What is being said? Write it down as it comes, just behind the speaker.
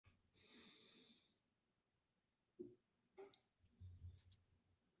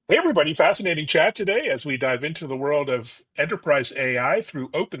Hey, everybody, fascinating chat today as we dive into the world of enterprise AI through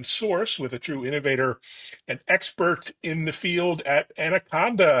open source with a true innovator and expert in the field at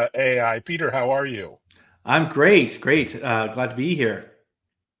Anaconda AI. Peter, how are you? I'm great, great. Glad to be here.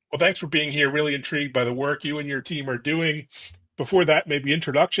 Well, thanks for being here. Really intrigued by the work you and your team are doing. Before that, maybe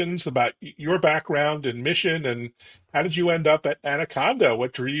introductions about your background and mission, and how did you end up at Anaconda?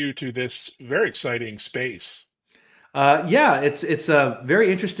 What drew you to this very exciting space? Yeah, it's a very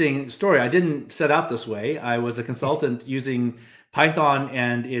interesting story. I didn't set out this way. I was a consultant using Python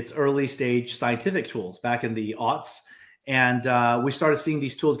and its early stage scientific tools back in the aughts, and we started seeing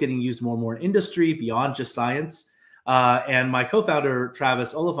these tools getting used more and more in industry beyond just science. And my co-founder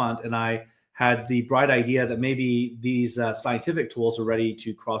Travis Oliphant and I had the bright idea that maybe these scientific tools are ready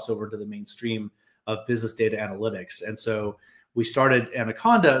to cross over into the mainstream of business data analytics, and so we started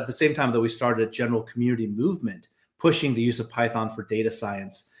Anaconda at the same time that we started a general community movement pushing the use of Python for data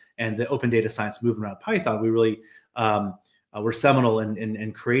science and the open data science movement around Python. We really were seminal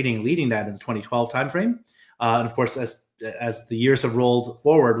in creating, leading that in the 2012 timeframe. And of course, as the years have rolled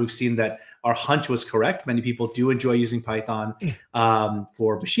forward, we've seen that our hunch was correct. Many people do enjoy using Python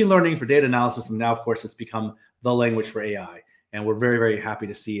for machine learning, for data analysis, and now, of course, it's become the language for AI. And we're very, very happy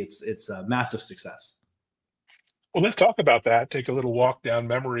to see its a massive success. Well, let's talk about that. Take a little walk down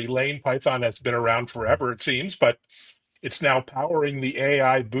memory lane. Python has been around forever, it seems, but it's now powering the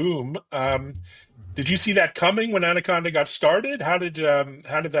AI boom. Did you see that coming when Anaconda got started? How did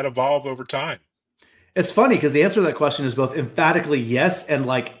that evolve over time? It's funny because the answer to that question is both emphatically yes and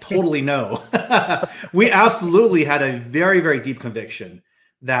like totally no. We absolutely had a very, very deep conviction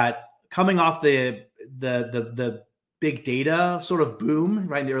that coming off the big data sort of boom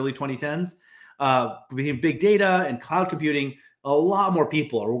right in the early 2010s, between big data and cloud computing, a lot more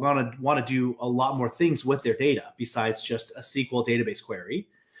people are going to want to do a lot more things with their data besides just a SQL database query,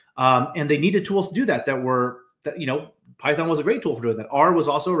 and they needed tools to do that were that Python was a great tool for doing that. R was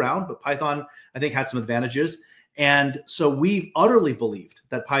also around, but Python, I think, had some advantages. And so we utterly believed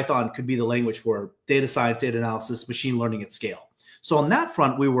that Python could be the language for data science, data analysis, machine learning at scale. So on that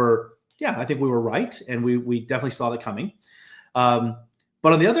front, yeah, I think we were right. And we definitely saw that coming.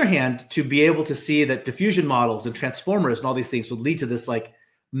 But on the other hand, to be able to see that diffusion models and transformers and all these things would lead to this like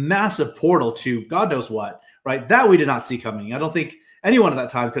massive portal to God knows what, right? That we did not see coming. I don't think anyone at that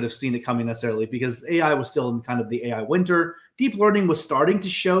time could have seen it coming necessarily because AI was still in kind of the AI winter. Deep learning was starting to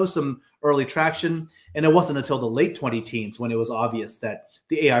show some early traction. And it wasn't until the late 20 teens when it was obvious that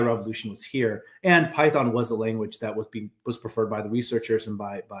the AI revolution was here. And Python was the language that was preferred by the researchers and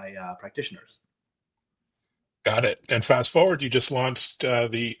by practitioners. Got it. And fast forward, you just launched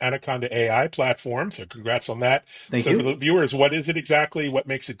the Anaconda AI platform. So congrats on that. Thank So for you. the viewers, what is it exactly? What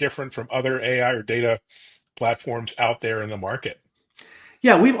makes it different from other AI or data platforms out there in the market?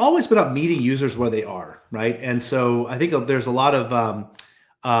 Yeah, we've always been about meeting users where they are, right? And so I think there's a lot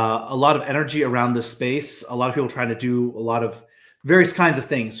of energy around this space. A lot of people trying to do a lot of various kinds of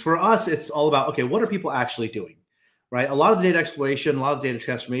things. For us, it's all about okay, what are people actually doing, right? A lot of the data exploration, a lot of data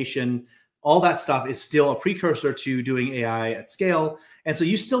transformation, all that stuff is still a precursor to doing AI at scale, and so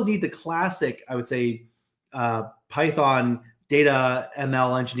you still need the classic, I would say, Python data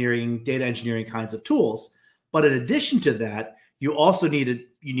ML engineering, data engineering kinds of tools. But in addition to that, you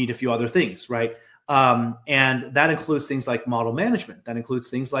need a few other things, right? And that includes things like model management. That includes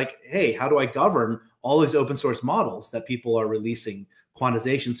things like, hey, how do I govern all these open source models that people are releasing,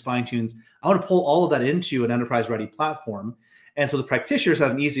 quantizations, fine tunes? I want to pull all of that into an enterprise ready platform. And so the practitioners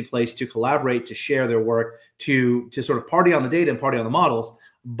have an easy place to collaborate, to share their work, to sort of party on the data and party on the models.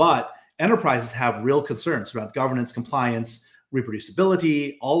 But enterprises have real concerns around governance, compliance,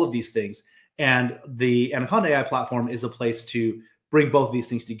 reproducibility, all of these things. And the Anaconda AI platform is a place to bring both of these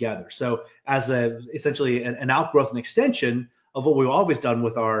things together. So as essentially an outgrowth and extension of what we've always done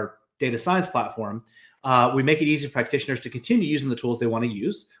with our data science platform, we make it easy for practitioners to continue using the tools they want to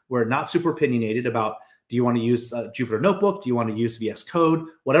use. We're not super opinionated about do you want to use Jupyter Notebook? Do you want to use VS Code?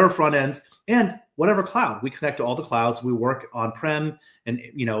 Whatever front ends and whatever cloud. We connect to all the clouds. We work on-prem and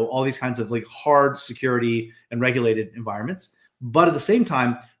all these kinds of like hard security and regulated environments. But at the same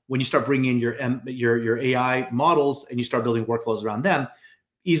time, when you start bringing in your AI models and you start building workflows around them,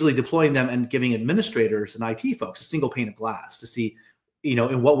 easily deploying them and giving administrators and IT folks a single pane of glass to see,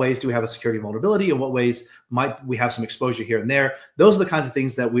 in what ways do we have a security vulnerability? In what ways might we have some exposure here and there? Those are the kinds of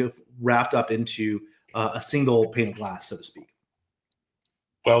things that we've wrapped up into a single pane of glass, so to speak.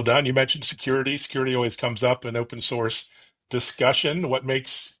 Well done. You mentioned security. Security always comes up in open source discussion. What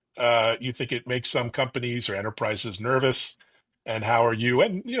makes you think it makes some companies or enterprises nervous? And how are you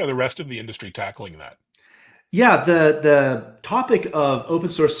and the rest of the industry tackling that? Yeah, the topic of open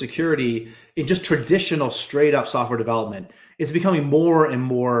source security in just traditional straight up software development is becoming more and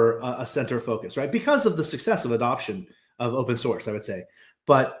more a center of focus, right? Because of the success of adoption of open source, I would say.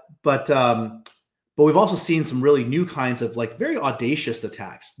 But we've also seen some really new kinds of like very audacious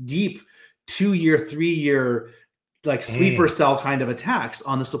attacks, deep 2 year, 3 year like sleeper Mm, cell kind of attacks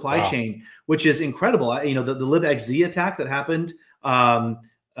on the supply wow. chain, which is incredible. You know, the libxz attack that happened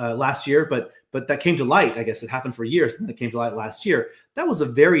last year, but that came to light. I guess it happened for years, and then it came to light last year. That was a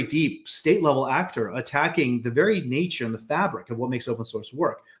very deep state level actor attacking the very nature and the fabric of what makes open source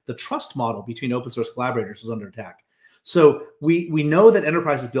work. The trust model between open source collaborators was under attack. So we know that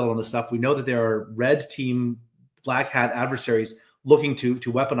enterprises build on this stuff. We know that there are red team, black hat adversaries looking to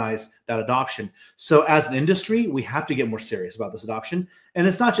weaponize that adoption. So as an industry, we have to get more serious about this adoption. And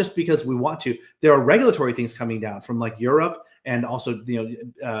it's not just because we want to. There are regulatory things coming down from like Europe, and also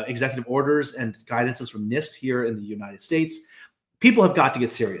executive orders and guidances from NIST here in the United States. People have got to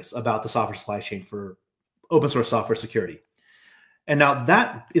get serious about the software supply chain for open source software security. And now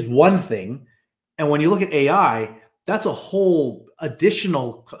that is one thing. And when you look at AI, that's a whole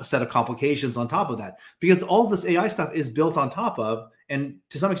additional set of complications on top of that, because all this AI stuff is built on top of, and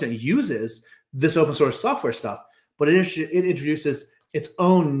to some extent uses, this open source software stuff, but it introduces its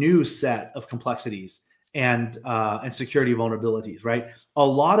own new set of complexities and security vulnerabilities, right? A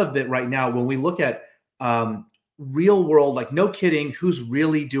lot of it right now, when we look at real world, like no kidding, who's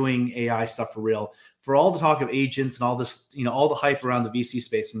really doing AI stuff for real? For all the talk of agents and all this, all the hype around the VC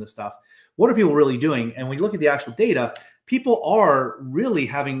space and this stuff, what are people really doing? And when you look at the actual data, people are really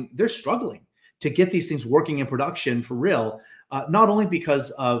they're struggling to get these things working in production for real, not only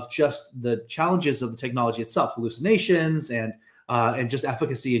because of just the challenges of the technology itself, hallucinations and just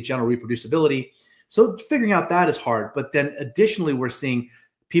efficacy and general reproducibility. So figuring out that is hard. But then additionally, we're seeing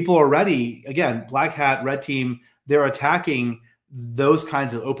people already, again, black hat, red team, they're attacking those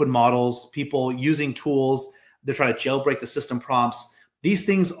kinds of open models, people using tools, they're trying to jailbreak the system prompts. These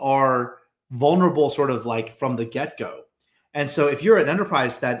things are vulnerable sort of like from the get-go. And so if you're an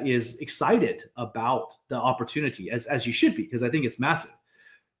enterprise that is excited about the opportunity, as you should be, because I think it's massive,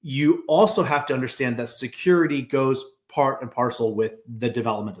 you also have to understand that security goes part and parcel with the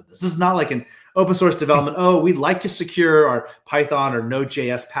development of this. This is not like an open source development. Oh, we'd like to secure our Python or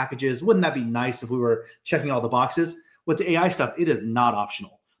Node.js packages. Wouldn't that be nice if we were checking all the boxes? With the AI stuff, it is not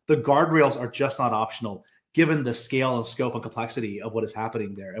optional. The guardrails are just not optional, given the scale and scope and complexity of what is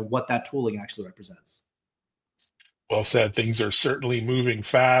happening there and what that tooling actually represents. Well said. Things are certainly moving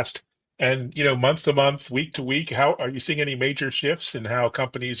fast. And, month to month, week to week, how are you seeing any major shifts in how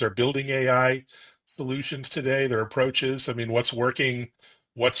companies are building AI solutions today, their approaches? I mean, what's working,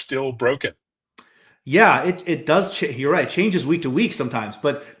 what's still broken? Yeah, it does. You're right. It changes week to week sometimes,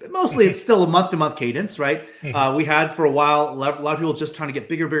 but mostly it's still a month to month cadence, right? We had for a while a lot of people just trying to get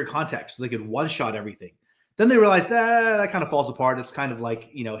bigger, bigger context so they could one shot everything. Then they realized that kind of falls apart. It's kind of like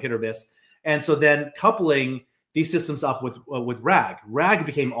hit or miss. And so then coupling these systems up with RAG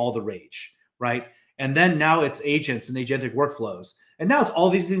became all the rage, right? And then now it's agents and agentic workflows, and now it's all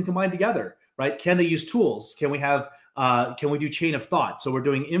these things combined together, right? Can they use tools? Can we do chain of thought? So we're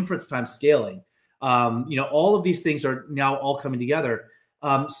doing inference time scaling. All of these things are now all coming together.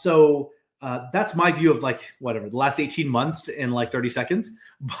 That's my view of like whatever the last 18 months in like 30 seconds.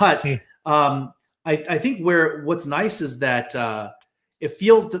 But I think what's nice is that it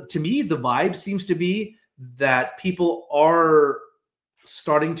feels to me, the vibe seems to be that people are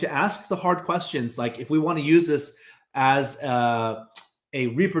starting to ask the hard questions. Like if we want to use this as a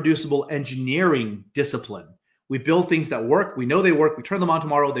reproducible engineering discipline, we build things that work. We know they work. We turn them on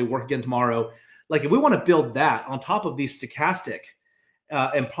tomorrow. They work again tomorrow. Like if we want to build that on top of these stochastic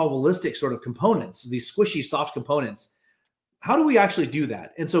and probabilistic sort of components, these squishy soft components, how do we actually do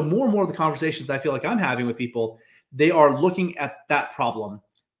that? And so more and more of the conversations that I feel like I'm having with people, they are looking at that problem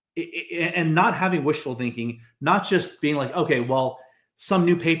and not having wishful thinking, not just being like, okay, well, some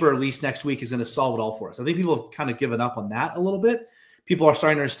new paper released next week is going to solve it all for us. I think people have kind of given up on that a little bit. People are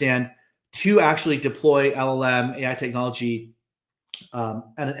starting to understand to actually deploy LLM AI technology at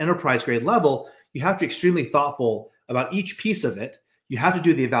an enterprise grade level, you have to be extremely thoughtful about each piece of it. You have to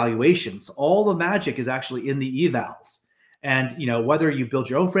do the evaluations. All the magic is actually in the evals. And whether you build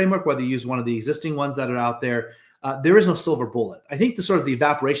your own framework, whether you use one of the existing ones that are out there, there is no silver bullet. I think the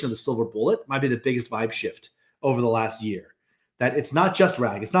evaporation of the silver bullet might be the biggest vibe shift over the last year. That it's not just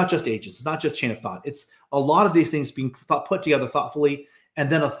RAG, it's not just agents, it's not just chain of thought. It's a lot of these things being put together thoughtfully, and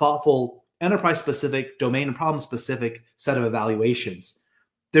then a thoughtful enterprise-specific, domain and problem-specific set of evaluations.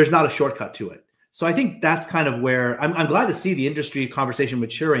 There's not a shortcut to it. So I think that's kind of where I'm glad to see the industry conversation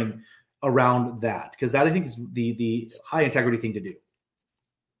maturing around that, because that I think is the high integrity thing to do.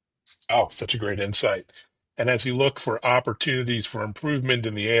 Oh, such a great insight. And as you look for opportunities for improvement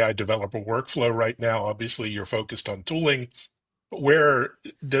in the AI developer workflow right now, obviously you're focused on tooling, but where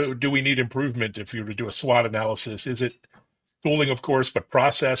do we need improvement if you were to do a SWOT analysis? Is it tooling, of course, but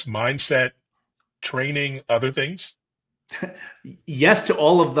process, mindset, training, other things? Yes to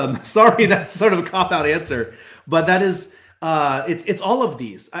all of them. Sorry, that's sort of a cop out answer, but that is it's all of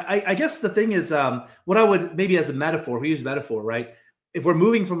these. I guess the thing is, what I would maybe as a metaphor, if we use metaphor, right? If we're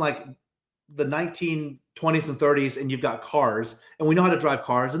moving from like the 1920s and 30s, and you've got cars, and we know how to drive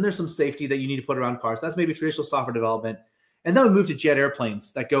cars, and there's some safety that you need to put around cars. That's maybe traditional software development, and then we move to jet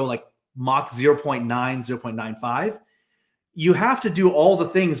airplanes that go like Mach 0.9, 0.95. You have to do all the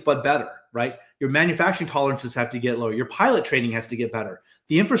things but better, right? Your manufacturing tolerances have to get lower. Your pilot training has to get better.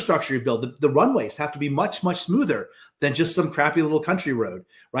 The infrastructure you build, the runways have to be much, much smoother than just some crappy little country road,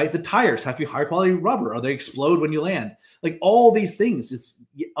 right? The tires have to be higher quality rubber or they explode when you land. Like all these things, it's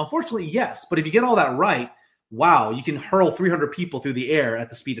unfortunately, yes. But if you get all that right, wow, you can hurl 300 people through the air at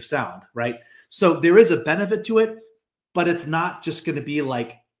the speed of sound, right? So there is a benefit to it, but it's not just going to be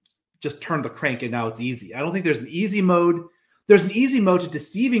like, just turn the crank and now it's easy. I don't think there's an easy mode. There's an easy mode to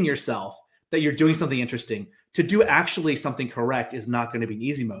deceiving yourself that you're doing something interesting. To do actually something correct is not going to be an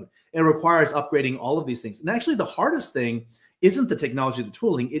easy mode. It requires upgrading all of these things. And actually the hardest thing isn't the technology, the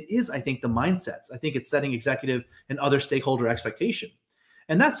tooling. It is, I think, the mindsets. I think it's setting executive and other stakeholder expectation.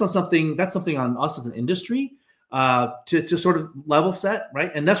 And that's not something, that's something on us as an industry to sort of level set,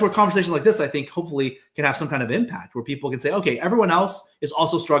 right? And that's where conversations like this, I think, hopefully can have some kind of impact where people can say, okay, everyone else is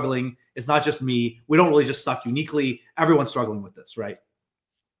also struggling. It's not just me. We don't really just suck uniquely. Everyone's struggling with this, right?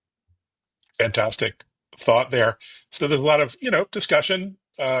 Fantastic thought there. So there's a lot of, discussion,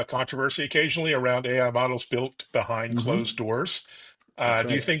 controversy occasionally around AI models built behind closed doors. That's Do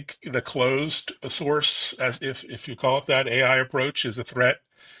you right. think the closed source, as if you call it that, AI approach is a threat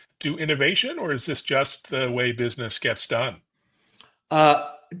to innovation, or is this just the way business gets done? Uh,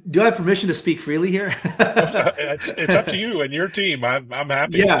 do I have permission to speak freely here? It's up to you and your team. I'm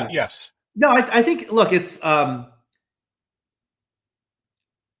happy, Yeah. but yes. No, I think, look, it's, I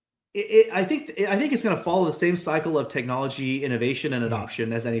think it's going to follow the same cycle of technology innovation and Mm.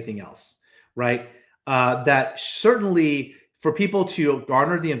 adoption as anything else, right? That certainly for people to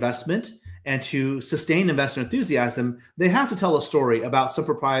garner the investment and to sustain investor enthusiasm, they have to tell a story about some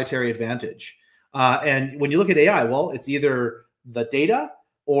proprietary advantage. And when you look at AI, well, it's either the data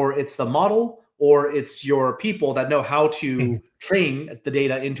or it's the model or it's your people that know how to train the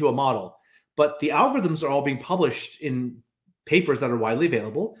data into a model. But the algorithms are all being published in papers that are widely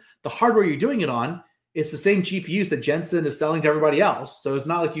available. The hardware you're doing it on is the same GPUs that Jensen is selling to everybody else. So it's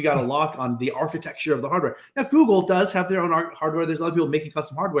not like you got a lock on the architecture of the hardware. Now, Google does have their own hardware. There's a lot of people making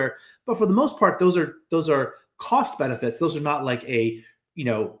custom hardware, but for the most part, those are cost benefits. Those are not like a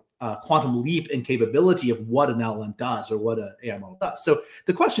quantum leap in capability of what an LLM does or what an AI model does. So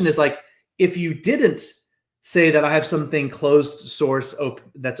the question is like, if you didn't say that I have something closed source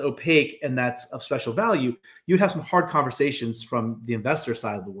that's opaque and that's of special value, you'd have some hard conversations from the investor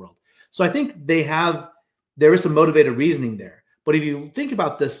side of the world. So I think there is some motivated reasoning there. But if you think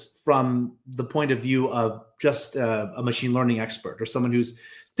about this from the point of view of just a machine learning expert or someone who's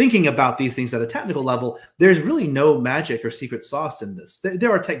thinking about these things at a technical level, there's really no magic or secret sauce in this.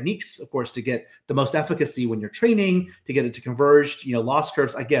 There are techniques, of course, to get the most efficacy when you're training, to get it to converge, loss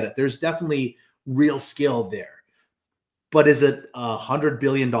curves. I get it. There's definitely real skill there. But is it $100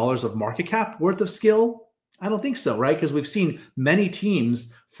 billion of market cap worth of skill? I don't think so, right? Because we've seen many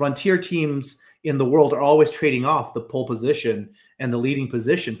teams, frontier teams in the world, are always trading off the pole position and the leading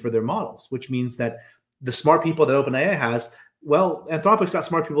position for their models, which means that the smart people that OpenAI has, well, Anthropic's got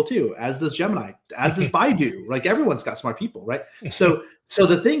smart people too, as does Gemini, as does Baidu. Like everyone's got smart people, right? So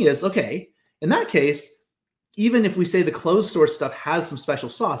the thing is, okay, in that case, even if we say the closed source stuff has some special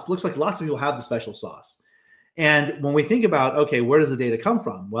sauce, it looks like lots of people have the special sauce. And when we think about, okay, where does the data come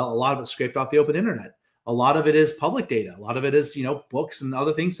from? Well, a lot of it's scraped off the open internet. A lot of it is public data. A lot of it is, books and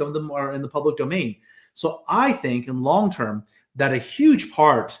other things. Some of them are in the public domain. So I think in long term that a huge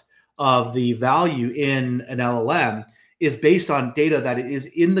part of the value in an LLM is based on data that is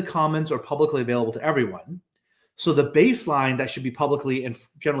in the commons or publicly available to everyone. So the baseline that should be publicly and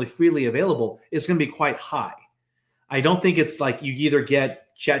generally freely available is going to be quite high. I don't think it's like you either get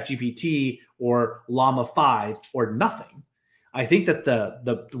ChatGPT or Llama 5 or nothing. I think that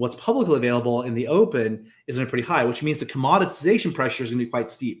the what's publicly available in the open is going to be pretty high, which means the commoditization pressure is going to be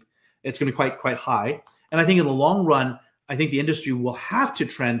quite steep. It's going to be quite high. And I think in the long run, I think the industry will have to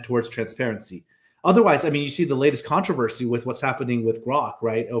trend towards transparency. Otherwise, I mean, you see the latest controversy with what's happening with Grok,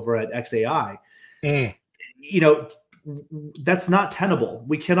 right, over at XAI. Mm, You know, that's not tenable.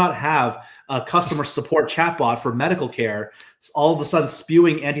 We cannot have a customer support chatbot for medical care all of a sudden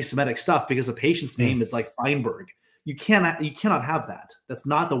spewing anti-Semitic stuff because a patient's mm. name is like Feinberg. You cannot have that. That's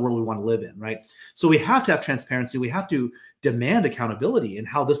not the world we want to live in, right? So we have to have transparency. We have to demand accountability in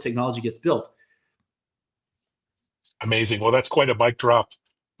how this technology gets built. Amazing. Well, that's quite a mic drop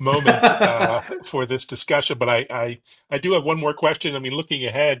moment for this discussion. But I do have one more question. I mean, looking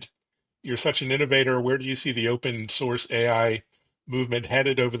ahead, you're such an innovator. Where do you see the open source AI movement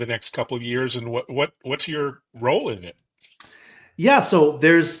headed over the next couple of years, and what's your role in it? Yeah, so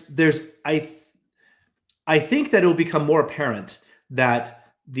I think that it will become more apparent that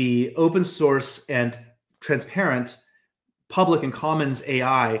the open source and transparent public and commons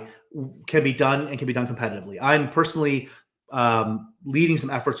AI can be done and can be done competitively. I'm personally leading some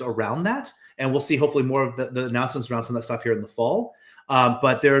efforts around that, and we'll see hopefully more of the announcements around some of that stuff here in the fall.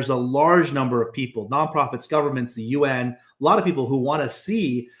 But there's a large number of people, nonprofits, governments, the UN, a lot of people who want to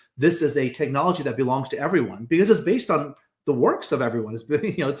see this as a technology that belongs to everyone because it's based on the works of everyone. It's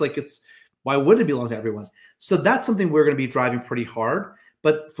it's why wouldn't it belong to everyone? So that's something we're going to be driving pretty hard.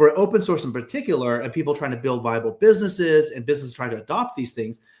 But for open source in particular, and people trying to build viable businesses and businesses trying to adopt these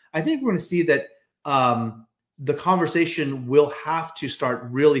things, I think we're going to see that the conversation will have to start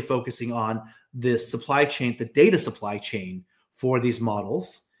really focusing on the supply chain, the data supply chain for these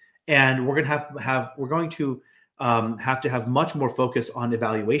models, and we're going to have to have much more focus on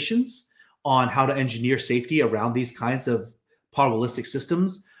evaluations, on how to engineer safety around these kinds of probabilistic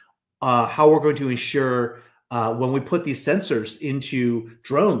systems, how we're going to ensure when we put these sensors into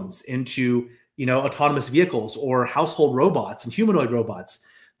drones, into autonomous vehicles or household robots and humanoid robots,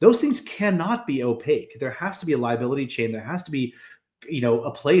 those things cannot be opaque. There has to be a liability chain. There has to be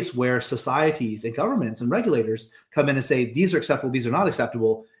a place where societies and governments and regulators come in and say these are acceptable, these are not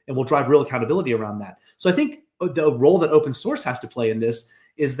acceptable, and we'll drive real accountability around that. So I think the role that open source has to play in this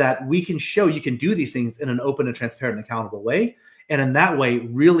is that we can show you can do these things in an open and transparent and accountable way, and in that way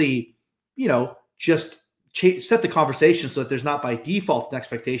really just set the conversation so that there's not by default an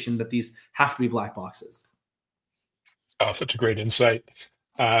expectation that these have to be black boxes. Oh, such a great insight.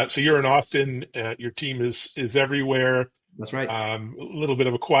 So you're in Austin. Your team is everywhere. That's right. A little bit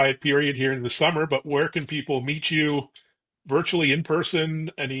of a quiet period here in the summer, but where can people meet you virtually, in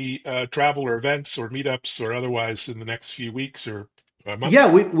person? Any travel or events or meetups or otherwise in the next few weeks or Yeah,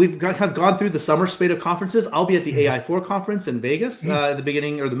 months? have gone through the summer spate of conferences. I'll be at the Mhm. AI4 conference in Vegas Mm. at the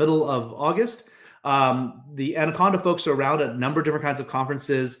beginning or the middle of August. The Anaconda folks are around at a number of different kinds of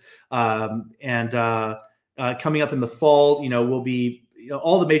conferences, and coming up in the fall, will be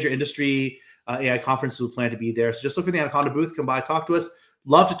all the major industry AI conferences will plan to be there. So just look for the Anaconda booth, come by, talk to us.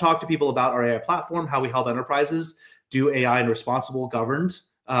 Love to talk to people about our AI platform, how we help enterprises do AI in a responsible, governed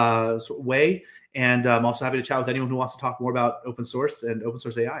way. And I'm also happy to chat with anyone who wants to talk more about open source and open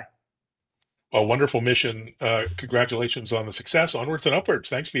source AI. A wonderful mission. Congratulations on the success. Onwards and upwards.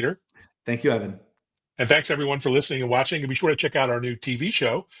 Thanks, Peter. Thank you, Evan. And thanks everyone for listening and watching. And be sure to check out our new TV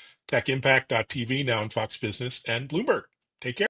show, techimpact.tv, now in Fox Business and Bloomberg. Take care.